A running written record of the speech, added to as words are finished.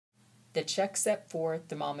The Check-Set IV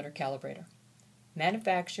Thermometer Calibrator,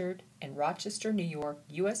 manufactured in Rochester, New York,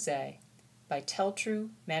 USA by Tel-Tru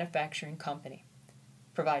Manufacturing Company,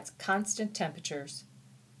 provides constant temperatures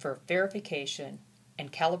for verification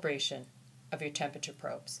and calibration of your temperature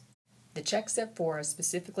probes. The Check-Set IV is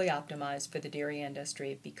specifically optimized for the dairy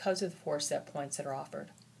industry because of the 4 set points that are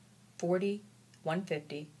offered: 40,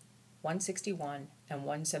 150, 161, and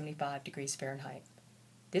 175 degrees Fahrenheit.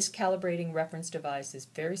 This calibrating reference device is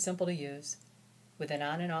very simple to use, with an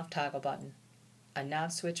on and off toggle button, a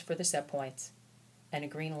knob switch for the set points, and a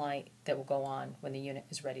green light that will go on when the unit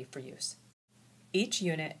is ready for use. Each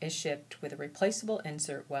unit is shipped with a replaceable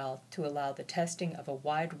insert well to allow the testing of a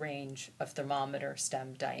wide range of thermometer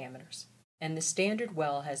stem diameters. And the standard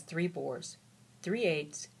well has 3 bores,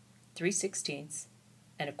 3/8, 3/16,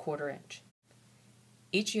 and a 1/4 inch.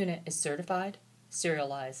 Each unit is certified,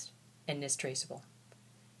 serialized, and NIST traceable.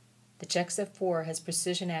 The Check-Set IV has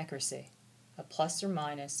precision accuracy of plus or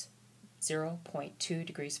minus 0.2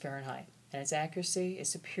 degrees Fahrenheit, and its accuracy is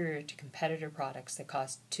superior to competitor products that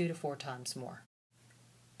cost 2 to 4 times more.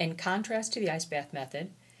 In contrast to the ice bath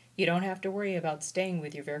method, you don't have to worry about staying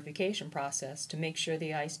with your verification process to make sure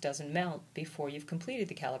the ice doesn't melt before you've completed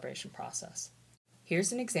the calibration process.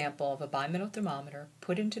 Here's an example of a bimetal thermometer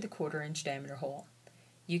put into the 1/4 inch diameter hole.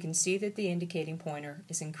 You can see that the indicating pointer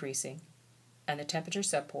is increasing, and the temperature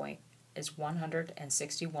set point is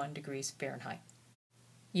 161 degrees Fahrenheit.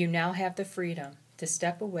 You now have the freedom to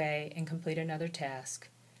step away and complete another task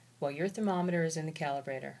while your thermometer is in the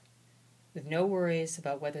calibrator, with no worries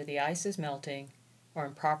about whether the ice is melting or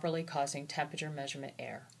improperly causing temperature measurement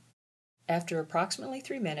error. After approximately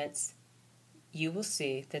 3 minutes, you will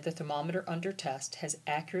see that the thermometer under test has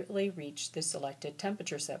accurately reached the selected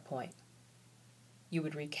temperature set point. You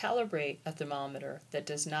would recalibrate a thermometer that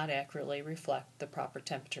does not accurately reflect the proper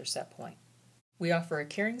temperature set point. We offer a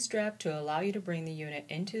carrying strap to allow you to bring the unit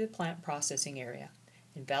into the plant processing area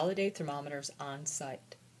and validate thermometers on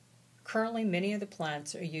site. Currently, many of the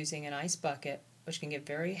plants are using an ice bucket, which can get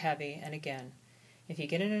very heavy, and again, if you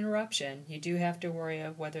get an interruption, you do have to worry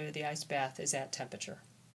of whether the ice bath is at temperature.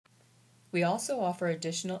 We also offer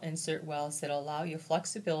additional insert wells that allow you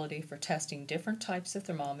flexibility for testing different types of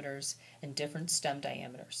thermometers and different stem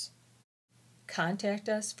diameters. Contact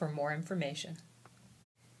us for more information.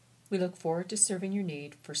 We look forward to serving your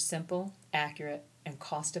need for simple, accurate, and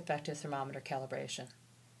cost-effective thermometer calibration.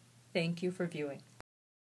 Thank you for viewing.